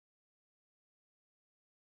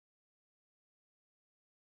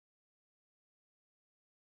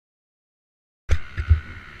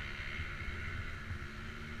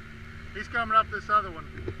He's coming up this other one.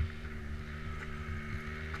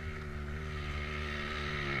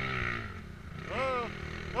 Oh,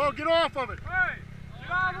 oh, get off of it. Hey,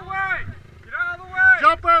 get out of the way. Get out of the way.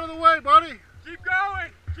 Jump out of the way, buddy. Keep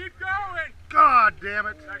going. Keep going. God damn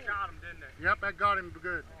it. That got him, didn't it? Yep, that got him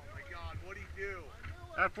good. Oh my God, what'd he do?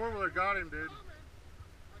 That four-wheeler got him, dude.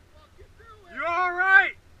 You all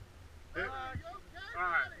right? It, All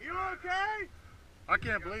right. You okay? I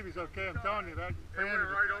can't believe he's okay. I'm telling you that. It went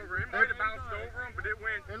right over him. It might have bounced over him, but it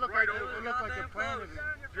went right over him. It looked like it planted him.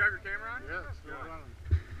 Did you have your camera on? Yes, still running.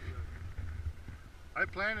 I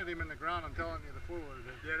planted him in the ground. I'm telling you, the four-wheeler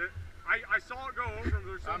did. Did it? I saw it go over him.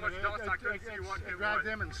 There was so much dust I couldn't see what it was. It grabbed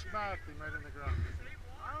him and smacked him right in the ground.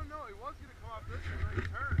 I don't know. He was going to come off this one. He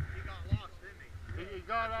turned. He got lost, didn't he? He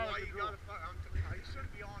got out of the He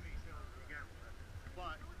shouldn't be on these hills to begin with.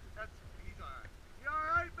 But